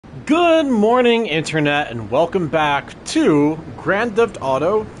Good morning, Internet, and welcome back to Grand Theft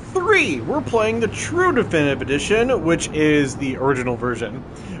Auto 3. We're playing the True Definitive Edition, which is the original version.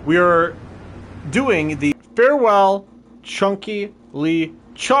 We are doing the Farewell Chunky Lee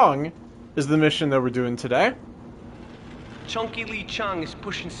Chung is the mission that we're doing today. Chunky Lee Chung is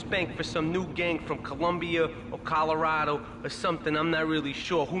pushing Spank for some new gang from Colombia or Colorado or something, I'm not really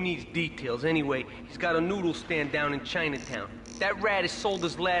sure. Who needs details? Anyway, he's got a noodle stand down in Chinatown. That rat has sold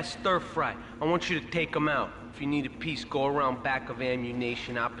his last stir-fry. I want you to take him out. If you need a piece, go around back of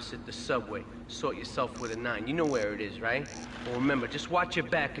Ammunition opposite the subway. Sort yourself with a 9. You know where it is, right? Well, remember, just watch your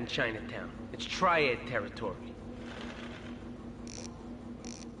back in Chinatown. It's triad territory.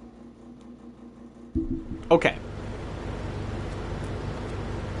 Okay.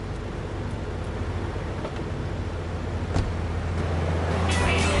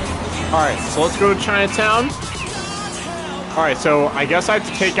 Alright, so let's go to Chinatown. Alright, so I guess I have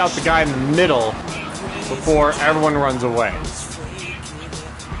to take out the guy in the middle before everyone runs away.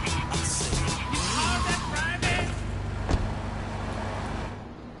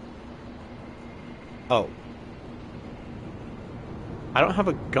 Oh. I don't have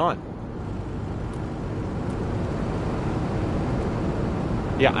a gun.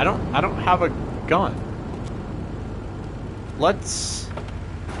 Yeah, I don't have a gun. Let's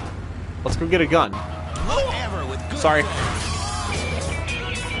go get a gun. Sorry.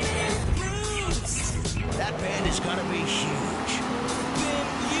 That band is gonna be huge.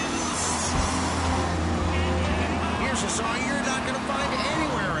 Here's a song you're not gonna find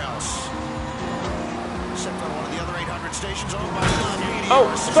anywhere else. Except on one of the other 800 stations owned by non-media.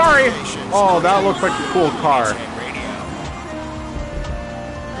 Oh, sorry. Oh, that looks like a cool car.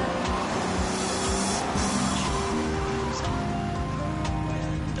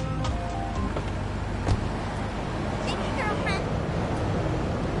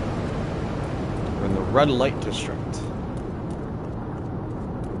 Red light district.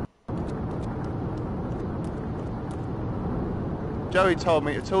 Joey told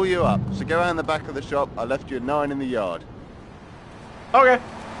me to tool you up, so go around the back of the shop. I left you a 9 in the yard. Okay.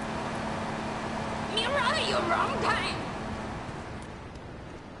 You're right, you're wrong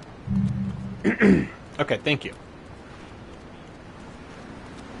time. Okay, thank you.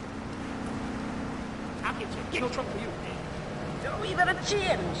 I'll get you. Get no trouble for you. Don't leave it a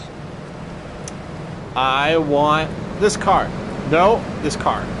change. I want this car. No, this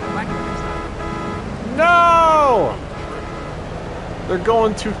car. No! They're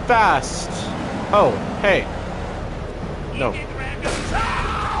going too fast. Oh, hey. No. Get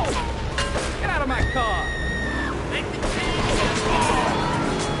out of my car.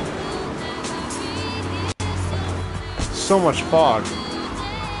 So much fog.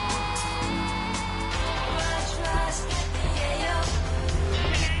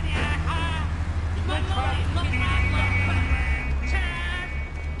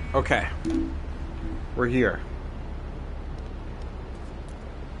 Okay, we're here.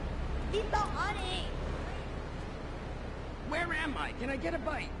 Where am I? Can I get a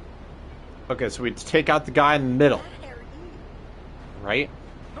bite? Okay, so we take out the guy in the middle. Right?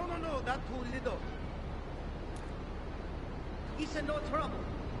 No, not too little. He's in no trouble.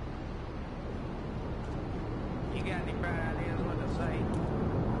 You got any bad ideas what to say?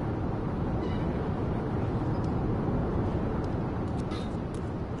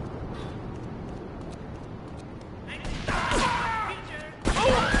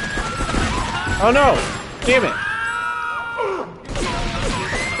 Oh no! Damn it!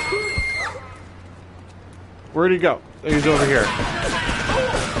 Where'd he go? Oh, he's over here.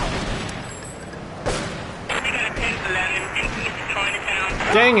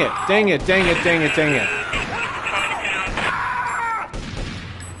 Dang it! Dang it! Dang it! Dang it! Dang it!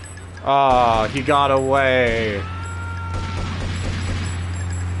 Ah, he got away.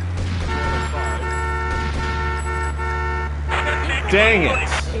 Dang it!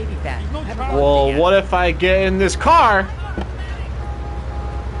 Well, what if I get in this car?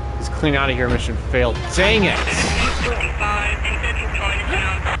 Let's clean out of here. Mission failed. Dang it!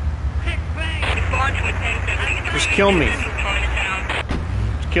 Just kill me.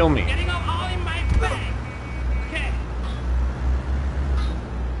 Just kill me.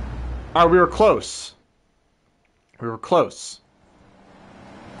 Alright, we were close. We were close.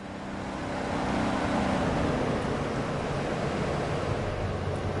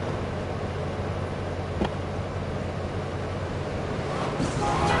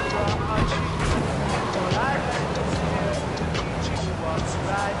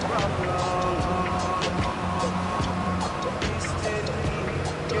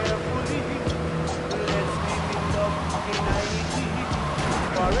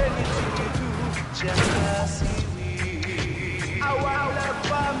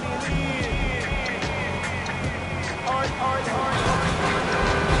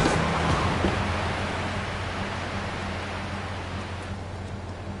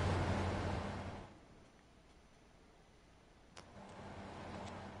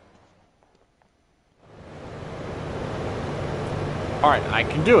 Alright, I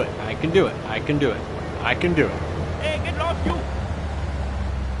can do it. I can do it. I can do it. I can do it. Hey, get off you!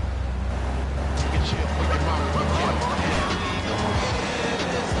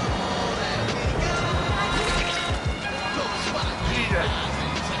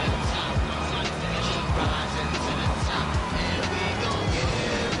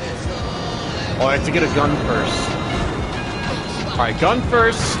 Oh, I have to get a gun first. Alright, gun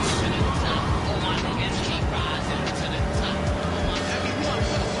first.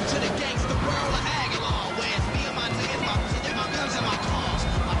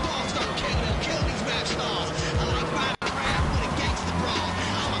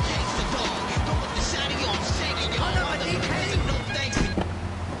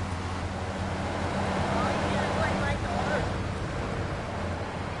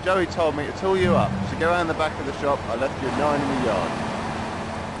 Joey told me to tool you up, so go around the back of the shop. I left you a 9 in the yard.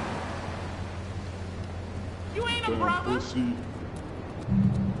 You ain't a brother!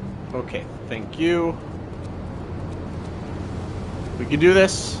 Okay, thank you. We can do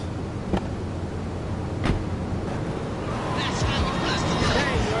this.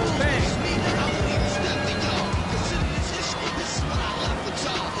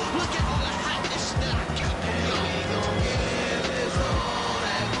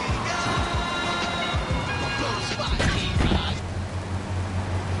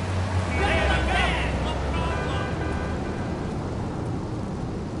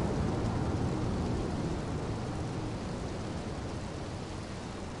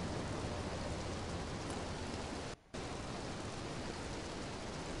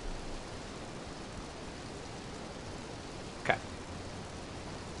 Okay.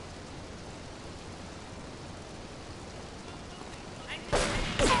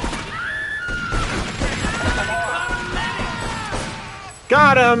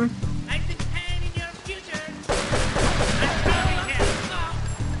 Got him! Like the pain in your future. I'm feeling him.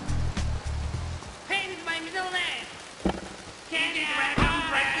 Pain is my middle name. Candy dragon,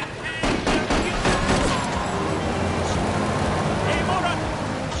 breaking pain in your future. Hey, Mora!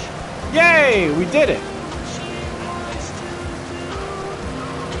 Yay! We did it!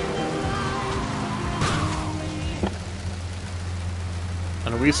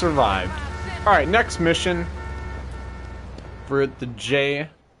 And we survived. Alright, next mission. For the J.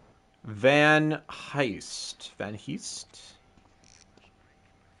 Van Heist. Van Heist?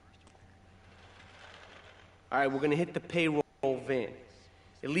 Alright, we're gonna hit the payroll van.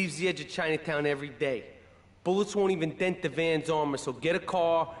 It leaves the edge of Chinatown every day. Bullets won't even dent the van's armor, so get a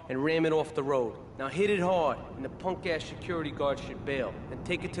car and ram it off the road. Now hit it hard, and the punk-ass security guard should bail. And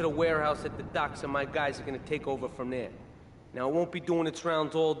take it to the warehouse at the docks, and my guys are gonna take over from there. Now, it won't be doing its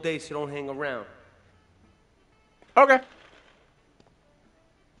rounds all day, so don't hang around. Okay.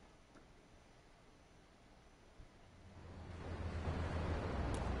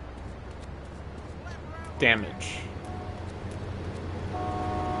 Damage.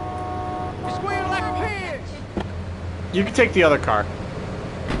 You squeal like a pig! You can take the other car.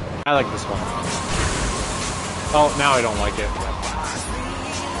 I like this one. Oh, now I don't like it.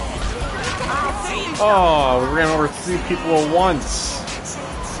 Oh, we ran over 3 people at once.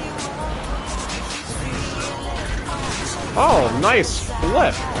 Oh, nice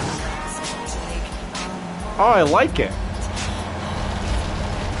flip. Oh, I like it.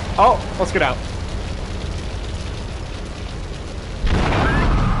 Oh, let's get out.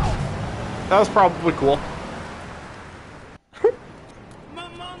 That was probably cool. My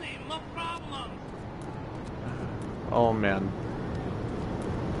money, my problem. Oh, man.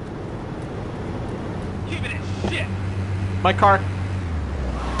 Give it a shit. My car.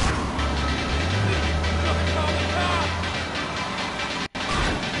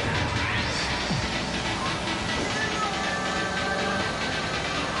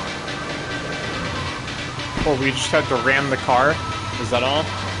 Oh, we just had to ram the car? Is that all?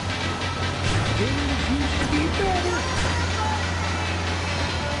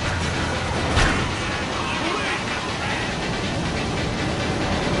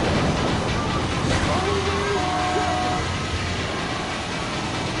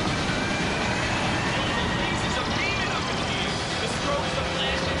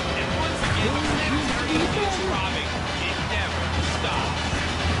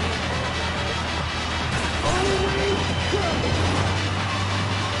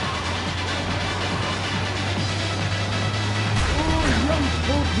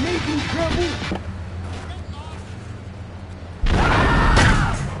 making trouble.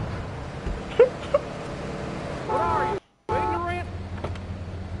 What are you, ignorant?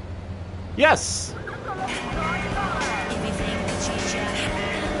 Yes.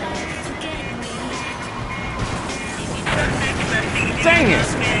 Dang it.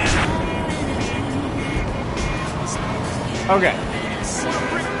 Okay.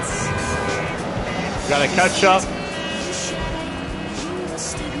 Gotta catch up.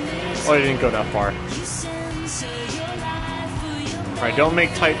 Oh, I didn't go that far. Alright, don't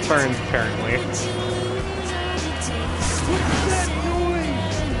make tight turns, apparently.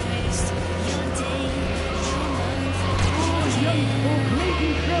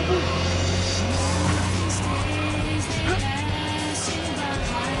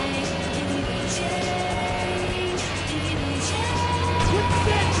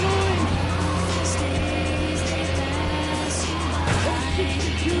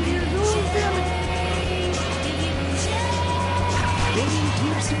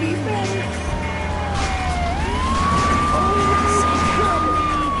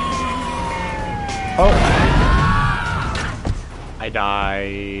 Oh. I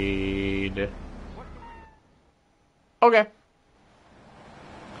died. Okay.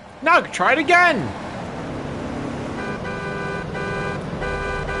 Now try it again.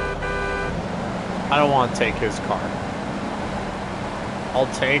 I don't want to take his car.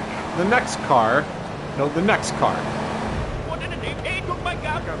 I'll take the next car. No, the next car.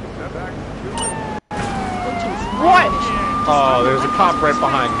 What? Oh, there's a cop right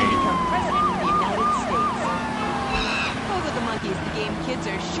behind me. Kids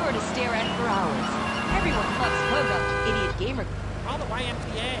are sure to stare at for hours. Everyone loves Pogo, idiot gamer. All the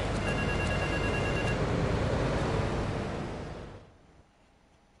YMCA.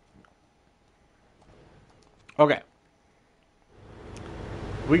 Okay.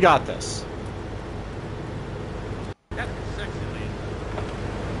 We got this. That's sexy, lady.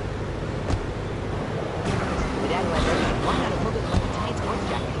 With that weather, why not a Pogo tight sports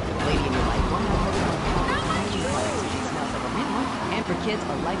jacket? Lady in your life, why not a Pogo smells like a mint one? And for kids,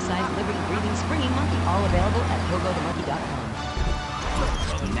 a life-size, living, breathing, springy monkey, all available at PogoTheMonkey.com.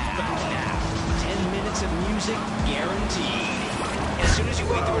 Now, 10 minutes of music guaranteed. As soon as you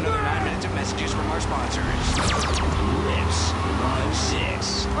wait through another 9 minutes of messages from our sponsors. Lips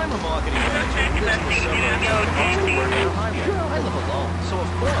 106. I'm a marketing manager who lives in the suburbs of Boston, working on a highway. I live alone, so of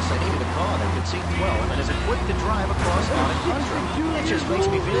course I needed a car that could seat 12 and is equipped to drive across Sonic Tundra. It just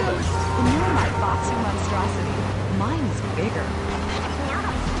makes me feel good. And you're my boxy monstrosity. Mine's bigger.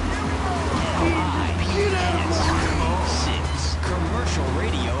 Commercial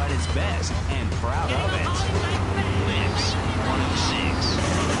radio at its best, and proud of it. Lips 106.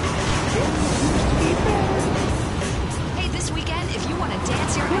 Hey, this weekend, if you want to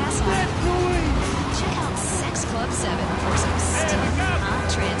dance your ass off, check out Sex Club 7 for some stunning hot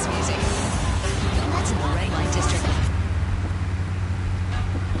trance music. That's in the red light district.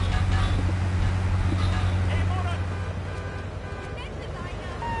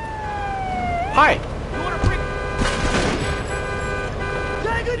 Hi.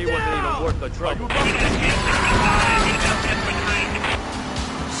 He wasn't even worth the trouble.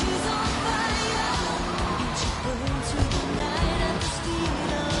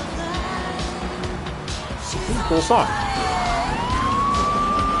 Cool song.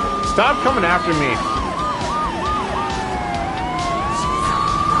 Stop coming after me.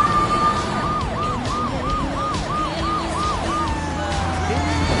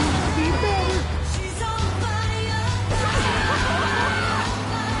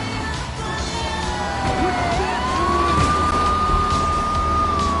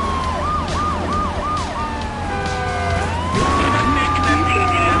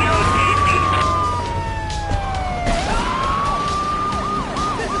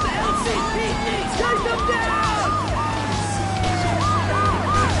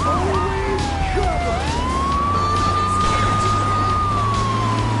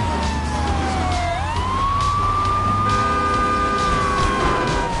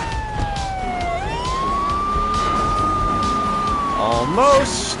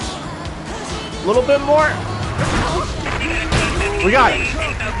 Almost. A little bit more. We got it.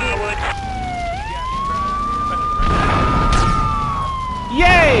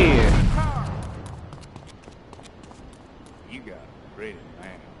 Yay! You got it. Great,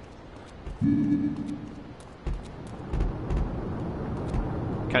 man.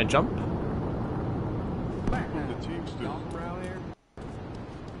 Can I jump? The team's still around here.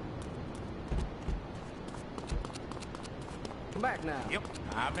 Come back now. Yep,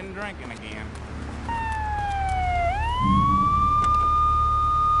 I've been drinking again.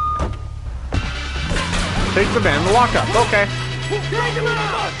 Take the van to lock up. Okay.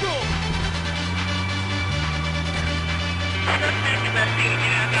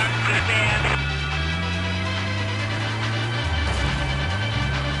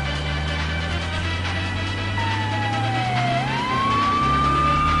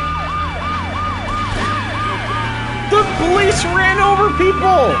 The police ran over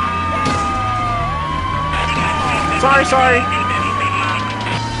people! Sorry.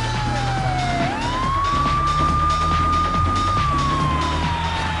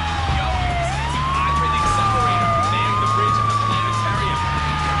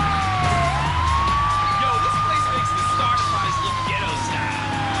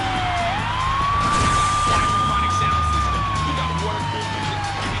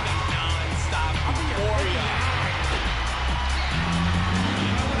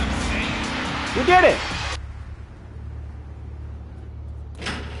 We did it!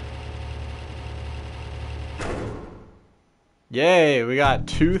 Yay, we got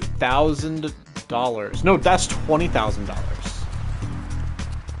 $2,000. No, that's $20,000.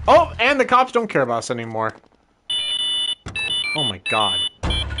 Oh, and the cops don't care about us anymore. Oh my god. Out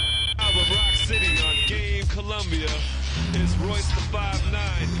of Rock City on Game Columbia is Royce the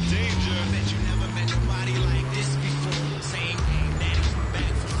 5'9", Danger.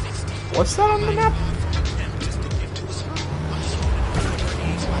 What's that on the map?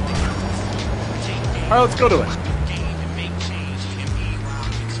 Alright, let's go to it.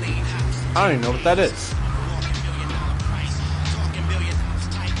 I don't even know what that is.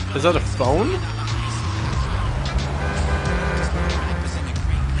 Is that a phone?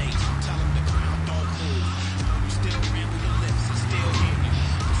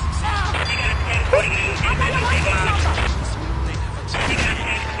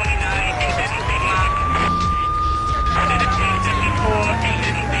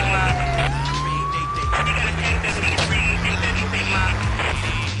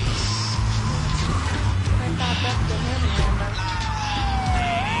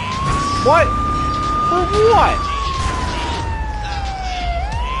 What? For what?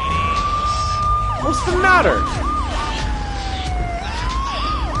 What's the matter?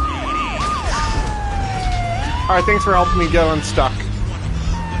 Alright, thanks for helping me get unstuck.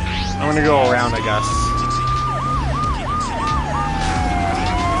 I'm gonna go around, I guess.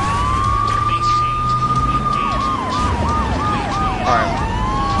 Alright.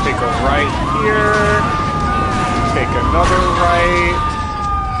 Take a right here. Take another right.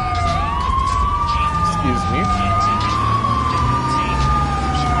 Excuse me.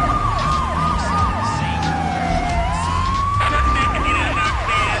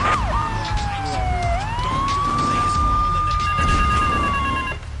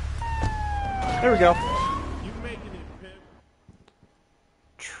 There we go.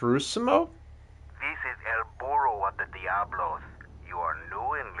 Trusimo? This is El Burro at the Diablos. You are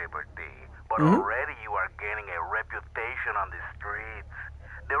new in Liberty, but already you are gaining a reputation on the streets.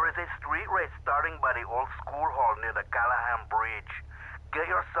 There is a street race starting by the old school hall near the Callahan Bridge. Get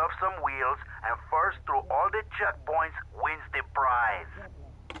yourself some wheels, and first through all the checkpoints wins the prize.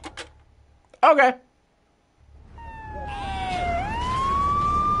 Okay.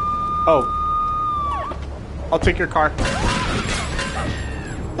 Oh. I'll take your car.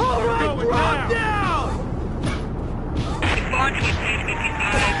 Alright, drop down!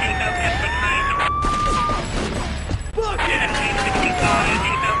 Fuck it!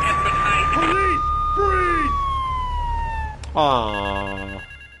 Police, freeze! Aww.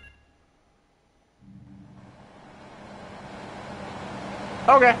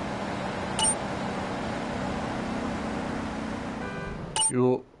 Okay.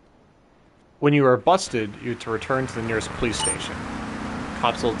 When you are busted, you have to return to the nearest police station.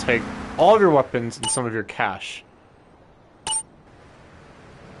 Cops will take all of your weapons and some of your cash.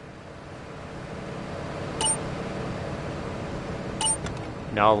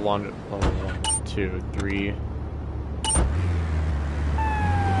 Now level 1, 2, 3.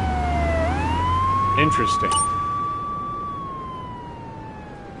 Interesting.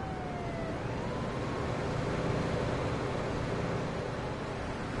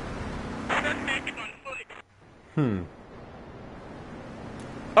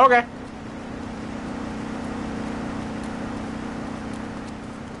 Okay.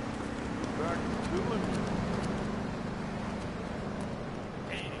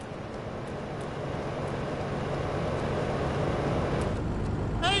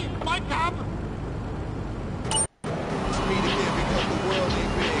 Hey, my cop!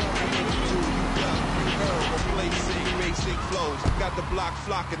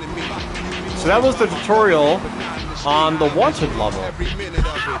 So that was the tutorial on the wanted level.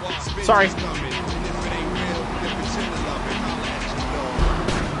 Sorry.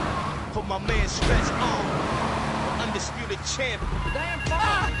 my man Stretch on. The undisputed champ. Damn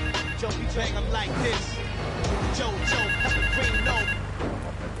far. Joe, we bang him like this. Joe, pepper green, no.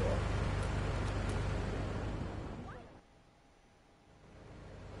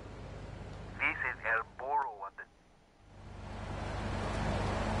 This is El Burro at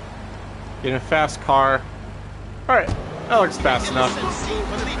the... In a fast car. Alright, that looks fast enough.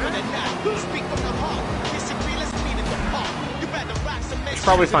 I should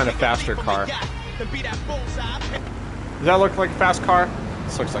probably find a faster car. Does that look like a fast car?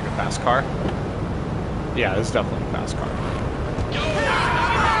 This looks like a fast car. Yeah, this is definitely a fast car.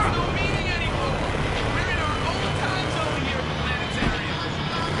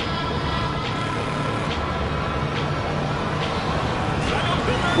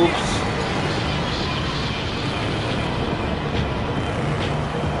 Oops.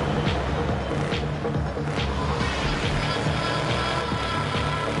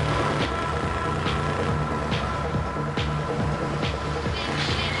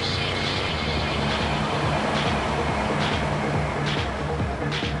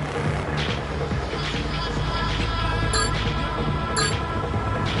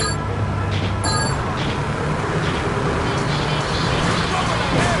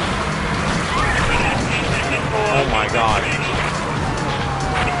 Oh my god.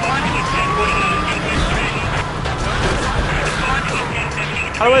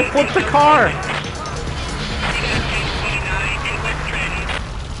 How do I flip the car?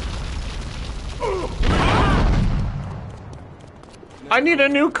 I need a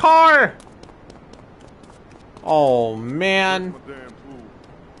new car! Oh man.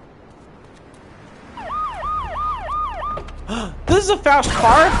 This is a fast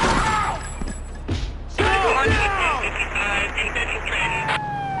car?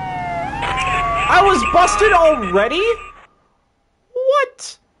 I was busted already?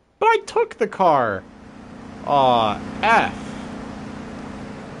 What? But I took the car. Aw, F.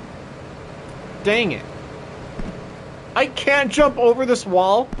 Dang it. I can't jump over this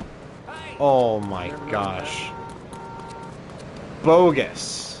wall? Oh my gosh.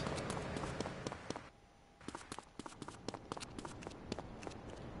 Bogus.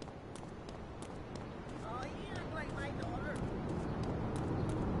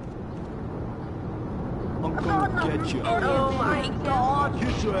 I'm gonna get you. Oh my god.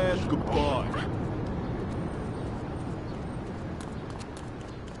 Kiss your ass goodbye.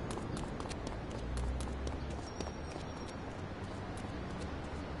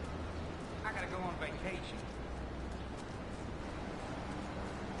 I gotta go on vacation.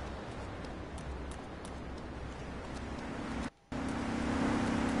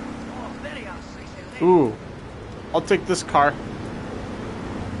 Oh, steady, I'll say. Ooh. I'll take this car.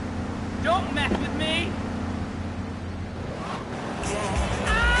 Don't mess with me.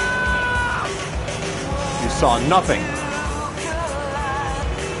 You saw nothing.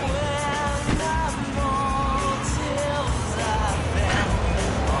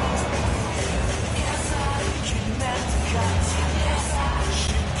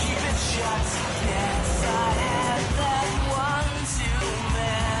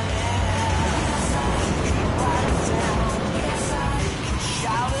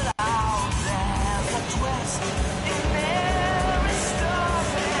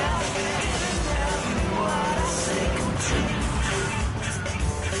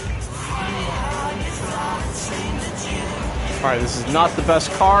 Alright, this is not the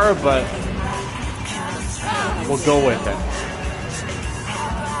best car, but we'll go with it.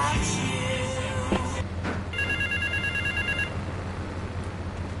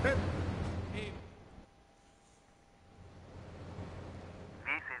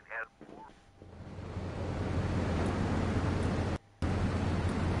 This is El Burro.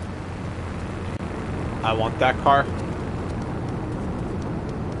 I want that car.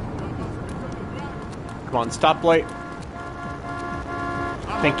 Come on, stoplight.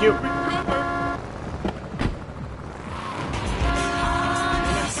 Thank you. Welcome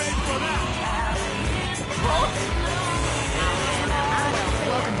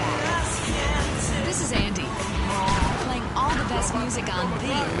back. This is Andy. Playing all the best music on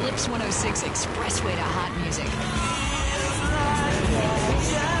the Lips 106 Expressway to Hot Music.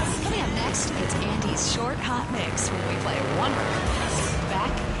 Coming up next, it's Andy's short hot mix when we play one record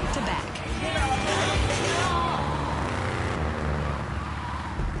back to back.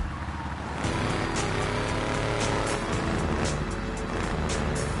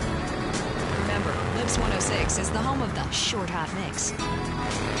 Remember, Lips 106 is the home of the short hot mix.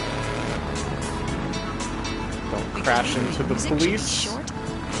 Don't crash into the Music should be police. short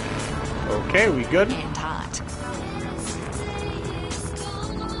Okay, we good? and hot.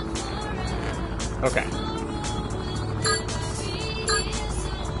 Okay.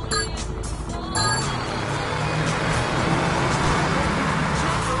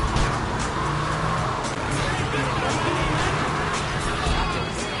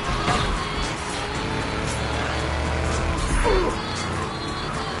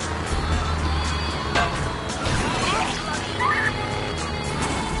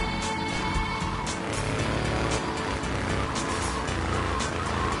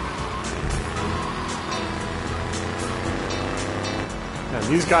 Man,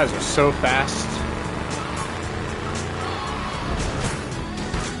 these guys are so fast.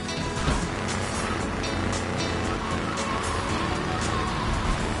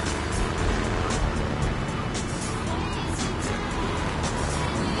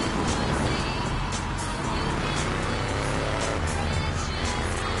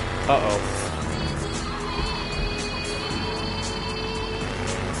 Uh-oh.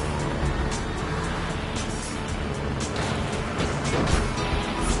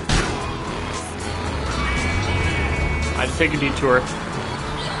 I had to take a detour.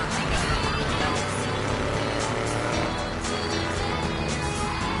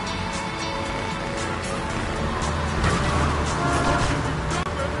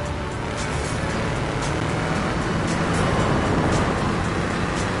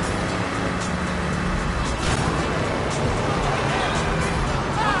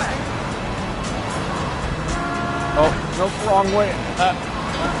 Oh, nope, wrong way.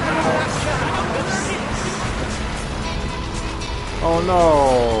 Oh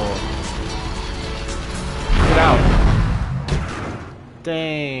no! Get out!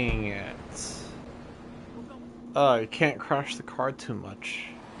 Dang it! You can't crash the car too much.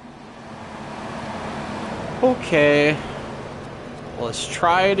 Okay, let's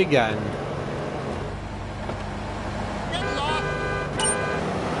try it again.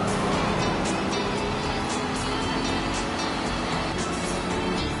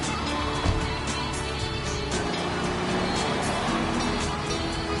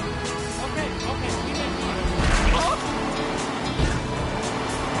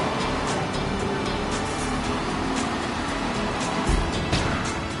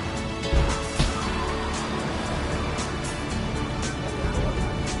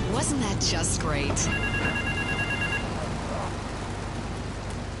 Wasn't that just great?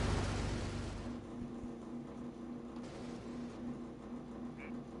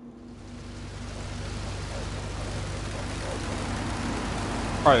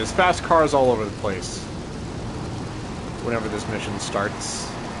 Alright, there's fast cars all over the place. Whenever this mission starts.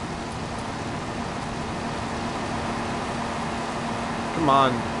 Come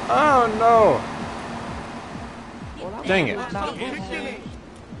on. Oh no! Dang it.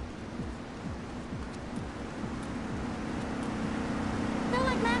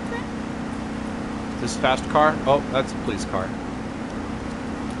 This fast car? Oh, that's a police car.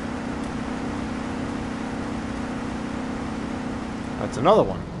 That's another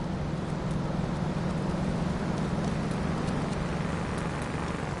one.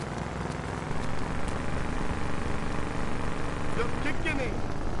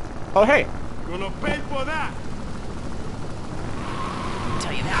 Oh, hey. Gonna pay for that.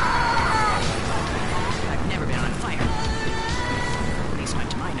 Tell you that. I've never been on fire. At least not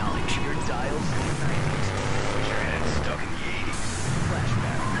to my knowledge. Your dials. Put your head stuck in the 80s.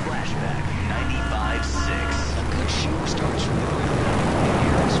 Flashback. 95.6. A good show starts from the ground up. At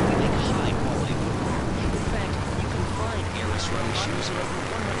Harris, we make high quality footwear. In fact, you can find Harris running shoes in over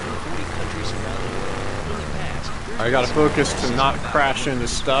 140 countries around the world. In the past, I gotta focus to not crash into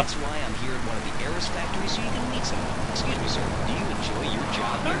stuff. that's why I'm here at one of the Harris factories so you can meet someone. Excuse me, sir. Do you enjoy your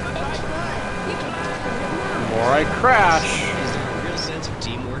job here? The more I crash, Is there a real sense of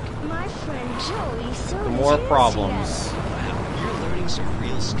teamwork? My friend Joey's so the more enthusiastic. problems. Wow, you're learning some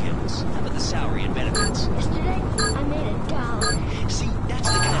real skills. How about the salary and benefits? Yesterday, I made $1. See, that's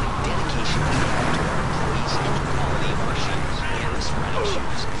the kind of dedication we have to our employees and the quality of our shoes. Harris running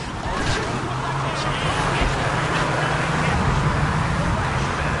shoes. Always running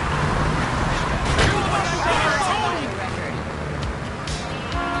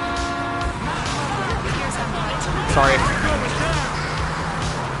Sorry.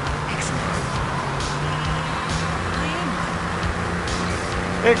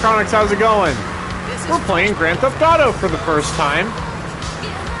 Hey Chronix, how's it going? We're playing Grand Theft Auto for the first time.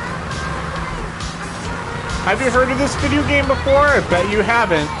 Have you heard of this video game before? I bet you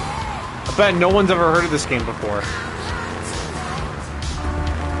haven't. I bet no one's ever heard of this game before.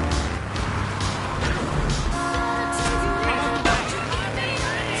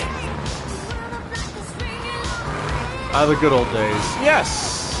 Ah, the good old days.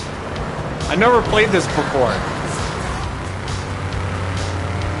 Yes! I never played this before.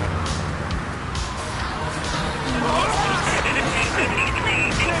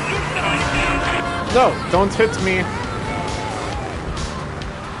 No, don't hit me.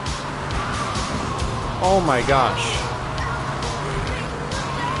 Oh my gosh.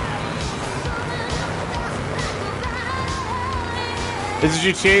 This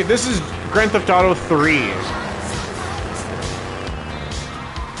is GTA. This is Grand Theft Auto 3.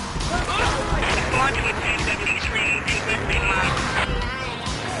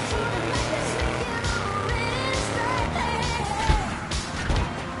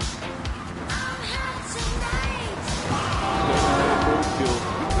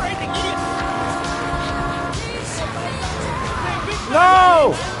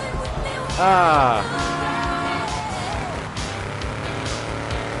 No! Ah.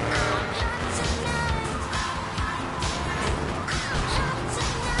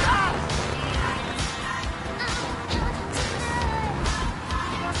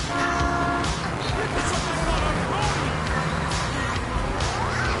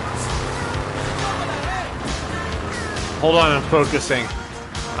 Hold on, I'm focusing.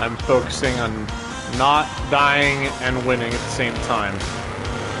 I'm focusing on not dying and winning at the same time.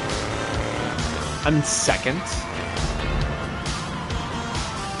 I'm second.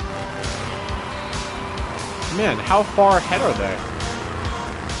 Man, how far ahead are they?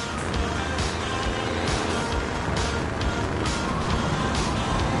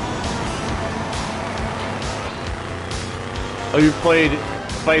 Oh, you played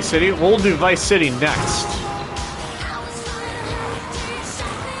Vice City? We'll do Vice City next.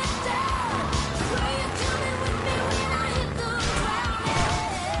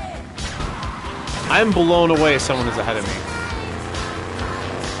 I'm blown away someone is ahead of me.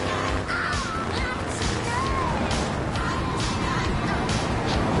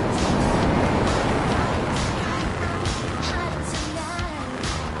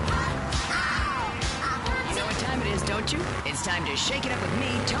 You know what time it is, don't you? It's time to shake it up with me,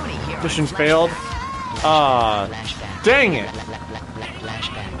 Tony, here. Mission failed. Dang it.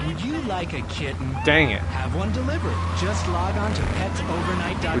 Would you like a kitten? Dang it. Have one delivered. Just log on to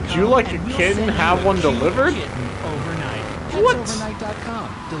petsovernight.com. Would you like a kitten? Have one delivered? Kitten overnight. What? Petsovernight.com,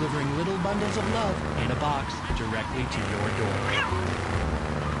 delivering little bundles of love in a box directly to your door.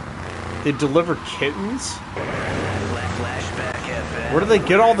 They deliver kittens? Where do they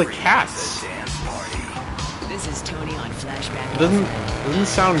get all the cats? This is Tony on Flashback. Doesn't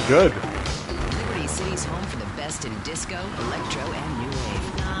sound good. Liberty City's home for the best in disco, electro, and new wave.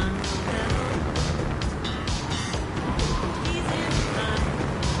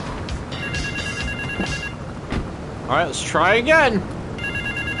 Alright, let's try again.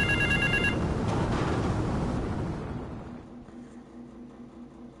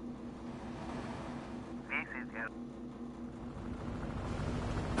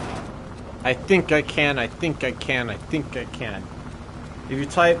 I think I can, I think I can, I think I can. If you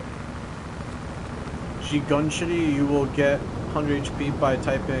type G Gun Shitty, you will get 100 HP by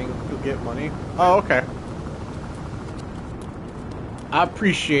typing, you'll get money. Oh, okay. I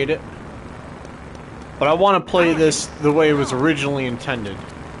appreciate it. But I want to play this the way it was originally intended.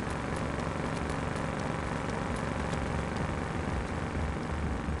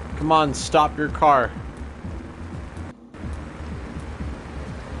 Come on, stop your car.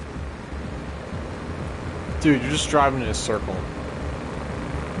 Dude, you're just driving in a circle.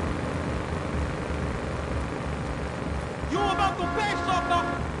 You about to pay something?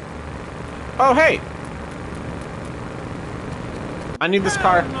 Oh, hey! I need this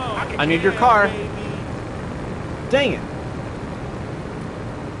car. I need your car. Dang it.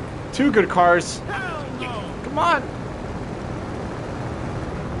 Two good cars. Come on.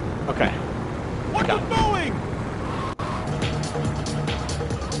 Okay. What are you doing?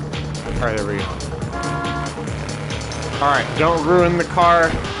 Alright, there we go. Alright, don't ruin the car.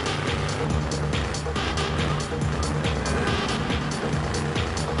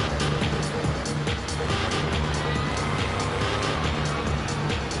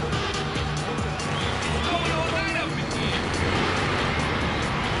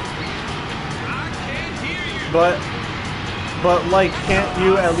 But like, can't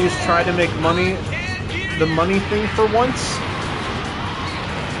you at least try to make money, the money thing for once?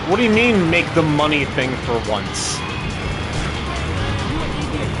 What do you mean, make the money thing for once?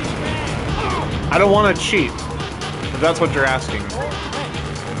 I don't want to cheat, if that's what you're asking.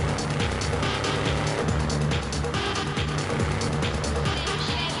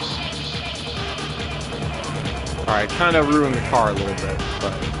 Alright, kind of ruined the car a little bit,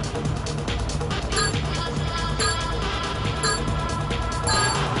 but...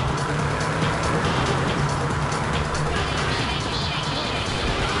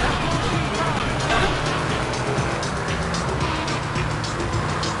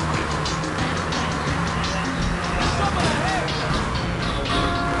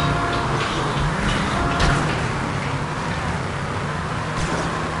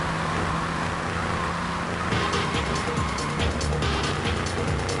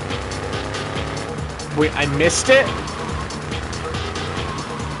 Wait, I missed it?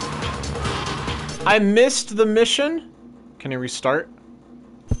 I missed the mission? Can I restart?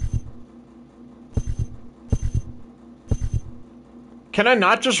 Can I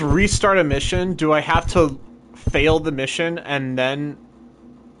not just restart a mission? Do I have to fail the mission and then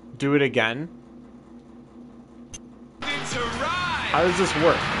do it again? How does this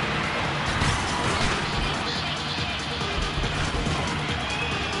work?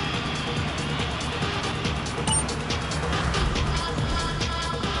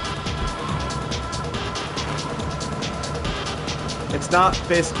 It's not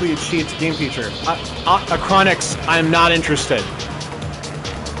basically a cheat, it's a game feature. Acronics, I'm not interested.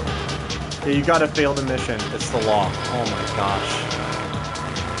 Yeah, you gotta fail the mission. It's the law. Oh my gosh.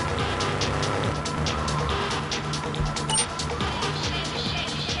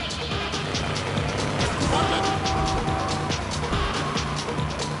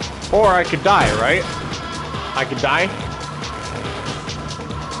 Or I could die, right? I could die?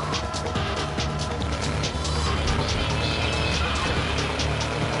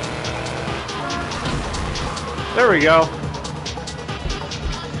 There we go.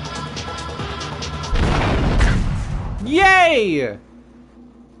 Yay!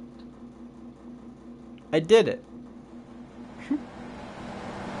 I did it.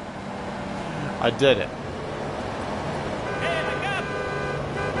 I did it.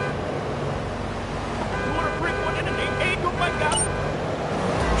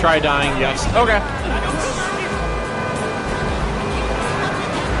 Try dying, yes. Okay.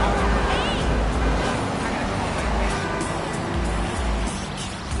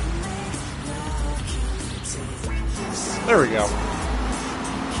 There we go.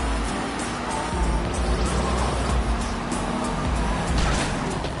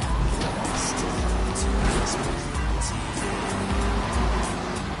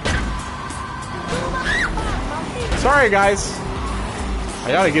 Sorry, guys.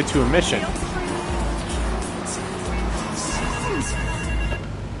 I gotta get to a mission.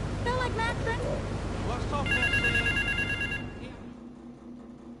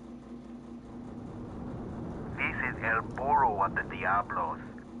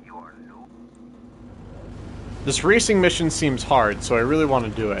 This racing mission seems hard, so I really want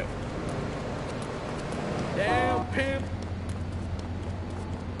to do it. Damn pimp.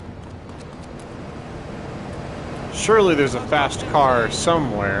 Surely there's a fast car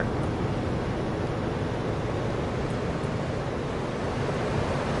somewhere.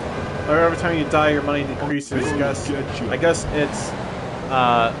 Or every time you die, your money decreases. I guess it's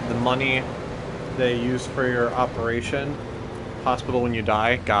the money they use for your operation. Hospital when you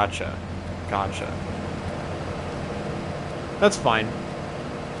die. Gotcha. Gotcha. That's fine.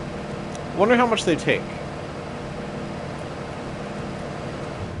 Wonder how much they take.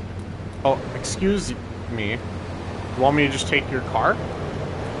 Oh, excuse me. You want me to just take your car?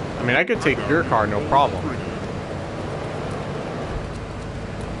 I mean, I could take your car, no problem.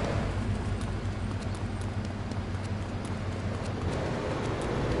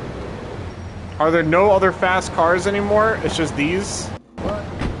 Are there no other fast cars anymore? It's just these?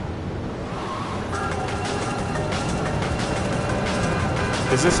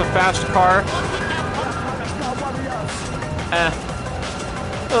 Is this a fast car?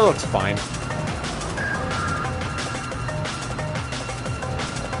 It looks fine.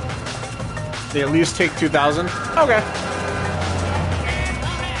 They at least take 2,000? Okay.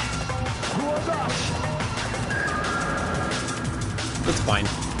 That's fine.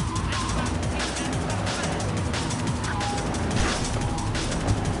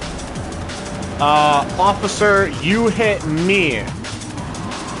 Officer, you hit me.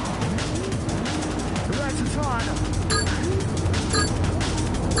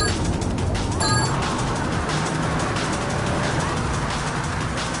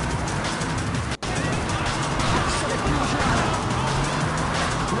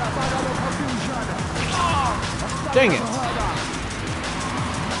 Dang it.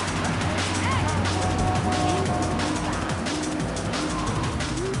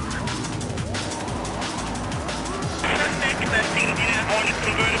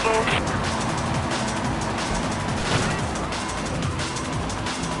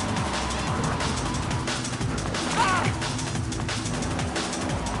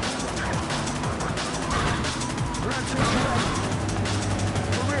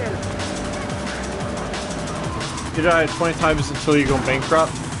 You die 20 times until you go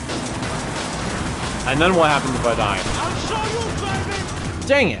bankrupt. And then what happens if I die? I'll show you, baby.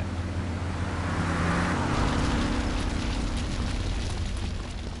 Dang it.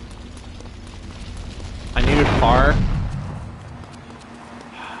 I need a car.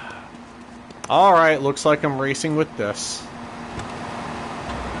 Alright, looks like I'm racing with this.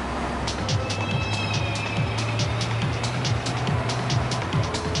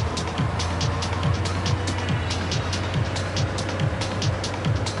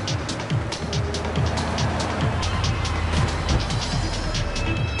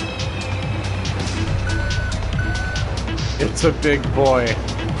 It's a big boy.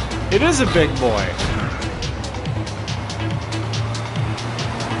 It is a big boy.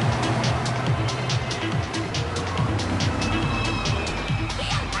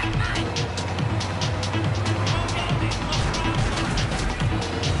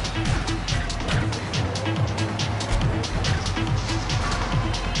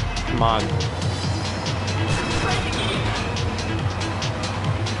 Come on.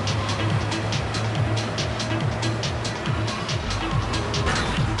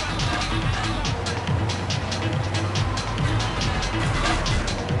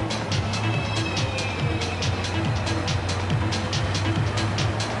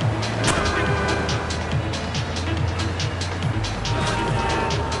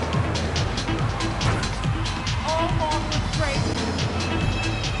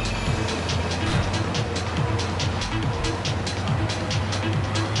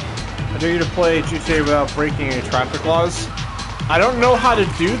 I dare you to play GTA without breaking any traffic laws? I don't know how to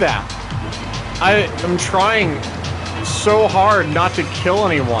do that. I am trying so hard not to kill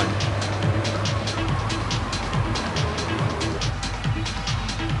anyone.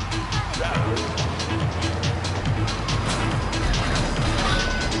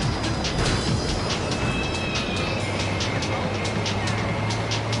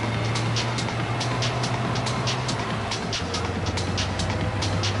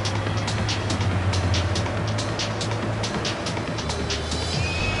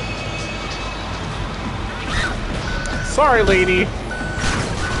 Sorry, lady.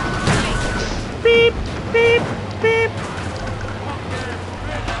 Beep, beep, beep.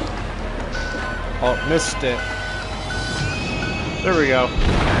 Oh, missed it. There we go.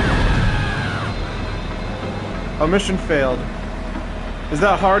 Oh, mission failed. Is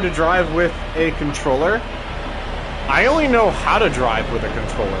that hard to drive with a controller? I only know how to drive with a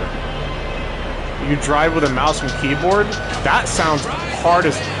controller. You drive with a mouse and keyboard? That sounds hard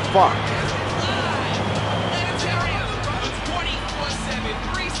as fuck.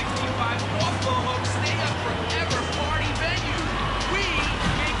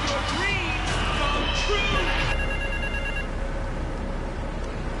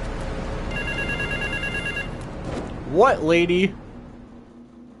 What, lady?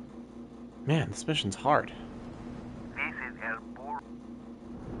 Man, this mission's hard.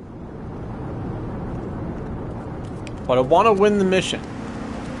 But I want to win the mission.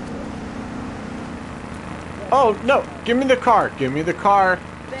 Oh, no. Give me the car. Give me the car.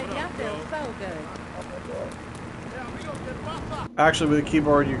 Actually, with a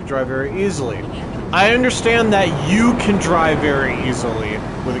keyboard, you can drive very easily. I understand that you can drive very easily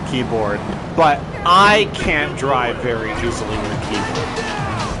with a keyboard, but I can't drive very easily with a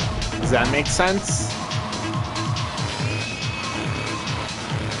keyboard. Does that make sense?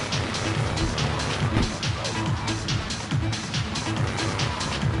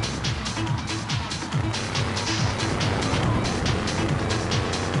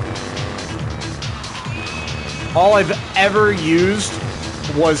 All I've ever used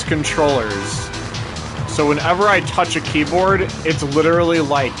was controllers. So whenever I touch a keyboard, it's literally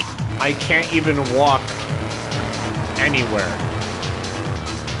like I can't even walk anywhere.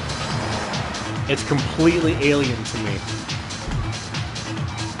 It's completely alien to me.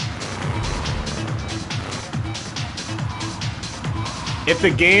 If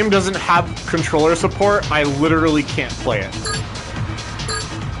the game doesn't have controller support, I literally can't play it.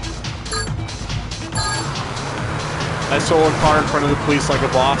 I stole a car in front of the police like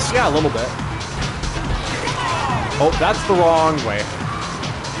a boss. Yeah, a little bit. Oh, that's the wrong way.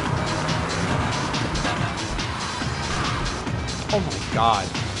 Oh my god.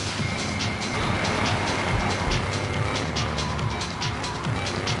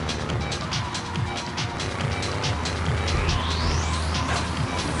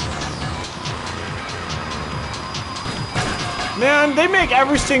 Man, they make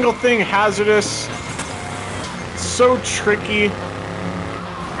every single thing hazardous. So tricky.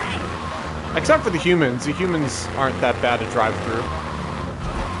 Except for the humans. The humans aren't that bad to drive through.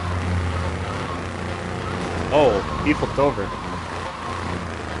 Oh, he flipped over.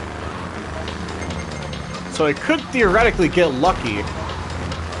 So I could theoretically get lucky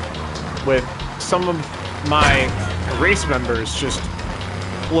with some of my race members just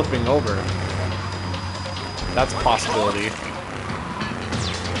flipping over. That's a possibility.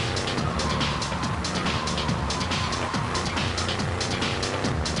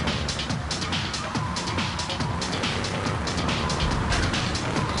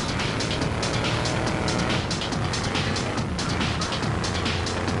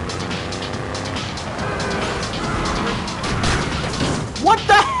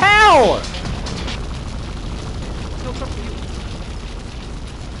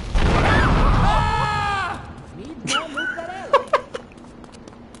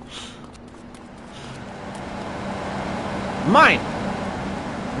 Mine!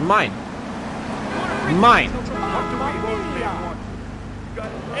 Mine! Mine!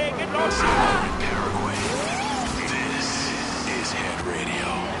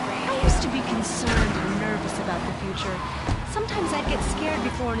 I used to be concerned and nervous about the future. Sometimes I'd get scared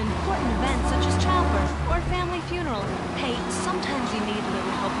before an important event such as childbirth or a family funeral. Hey, sometimes you need a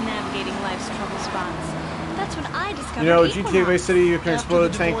little help navigating life's trouble spots. That's when I discovered You know, Equinox. GTA Vice City, you can explode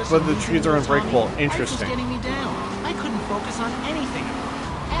a tank, but the trees are unbreakable. Interesting. Life was getting me down. I couldn't focus on anything.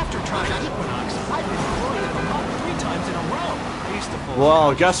 After trying Equinox, I've been floating at the pub 3 times in a row. I used to pull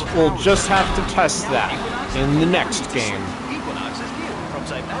Well, I guess we'll just have to test that in the next game. Equinox is new from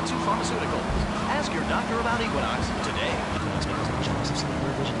Zaibatsu Pharmaceuticals. Ask your doctor about Equinox today.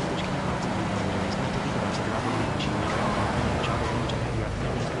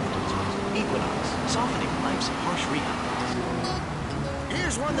 Equinox, softening life's harsh realities.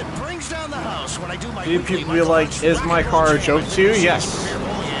 Here's one that brings down the house when I do my Do people be like, is my car a joke to you? Yes.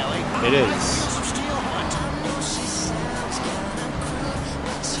 It is.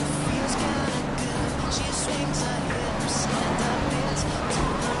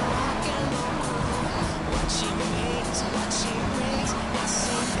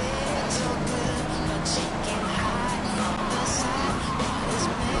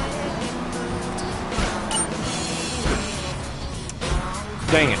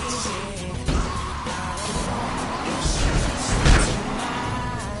 Dang it.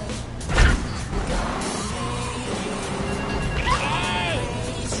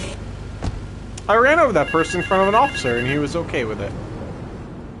 I ran over that person in front of an officer and he was okay with it.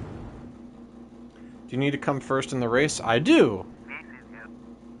 Do you need to come first in the race? I do.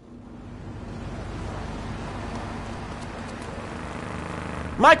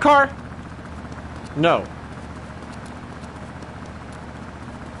 My car! No.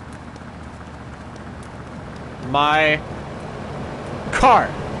 My car.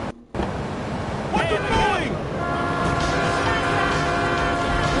 What you doing?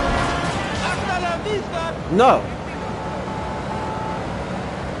 Hasta la vista. No.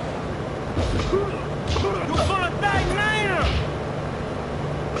 You're gonna die now.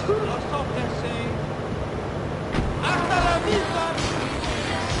 What's up, that saying? Hasta la vista.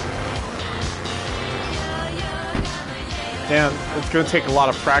 Damn, it's gonna take a lot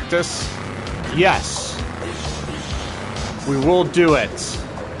of practice. Yes. We will do it.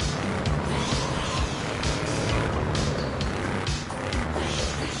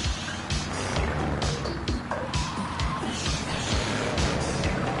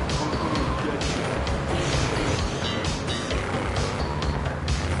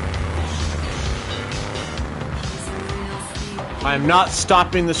 I'm not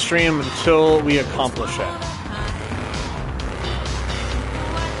stopping the stream until we accomplish it.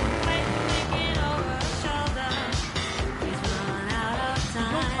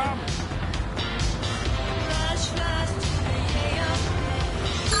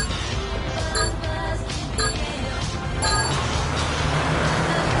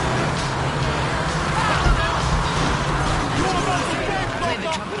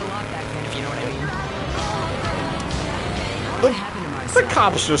 The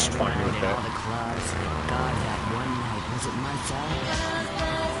cop's just fine with it.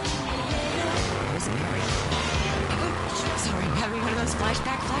 Sorry, I'm having one of those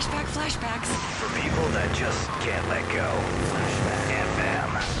flashbacks. For people that just can't let go. FM.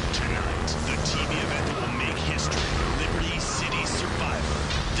 Tonight, the TV event that will make history. Liberty City Survivor.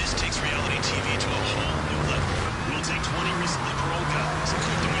 This takes reality TV to a whole new level. We'll take 20 recently paroled guys,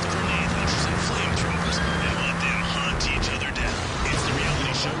 equip them with grenade launchers and flamethrowers, and let them hunt each other down. It's the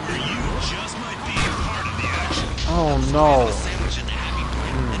reality show where you just might be part of the action. Oh no.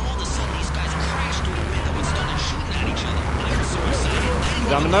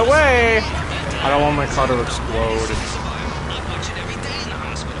 I'm in my way. I don't want my car to explode.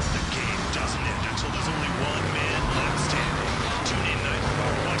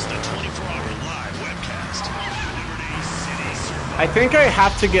 I think I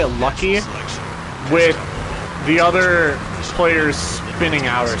have to get lucky with the other players spinning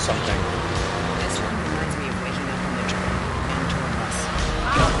out or something. This one reminds me of waking up from the train and tour bus.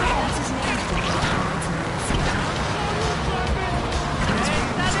 What's his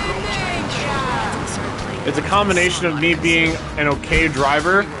name? It's a combination of me being an okay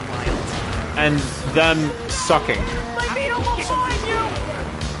driver and them sucking.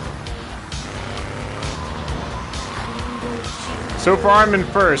 So far I'm in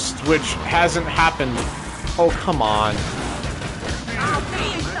first, which hasn't happened. Oh, come on.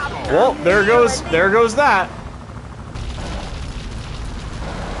 Well, there goes that.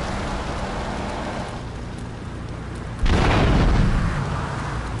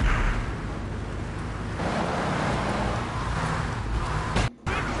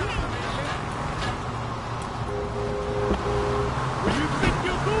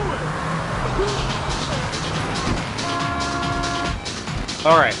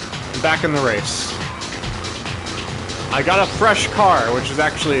 Alright, I'm back in the race. I got a fresh car, which is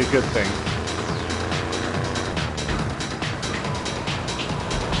actually a good thing.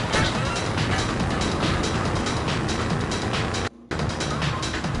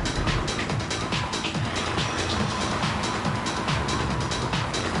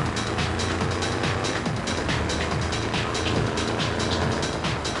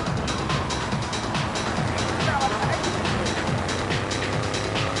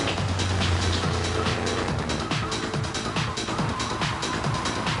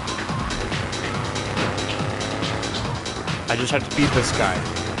 I just have to beat this guy.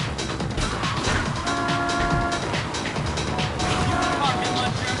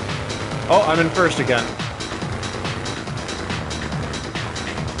 Oh, I'm in first again.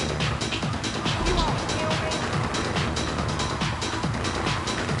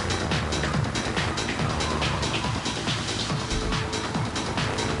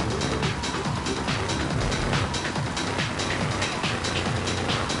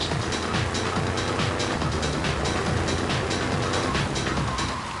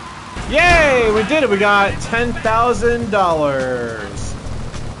 Yay! We did it! We got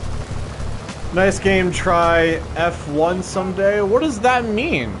 $10,000! Nice game, try F1 someday. What does that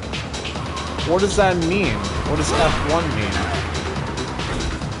mean? What does that mean? What does F1 mean?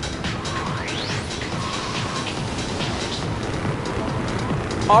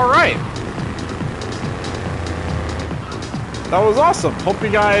 Alright! That was awesome! Hope you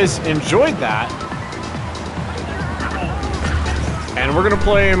guys enjoyed that. And we're gonna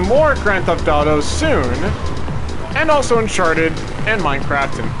play more Grand Theft Auto soon, and also Uncharted, and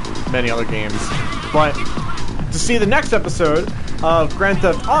Minecraft, and many other games. But to see the next episode of Grand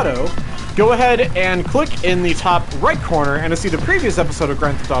Theft Auto, go ahead and click in the top right corner, and to see the previous episode of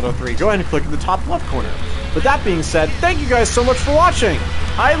Grand Theft Auto 3, go ahead and click in the top left corner. With that being said, thank you guys so much for watching!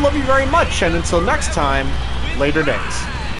 I love you very much, and until next time, later days.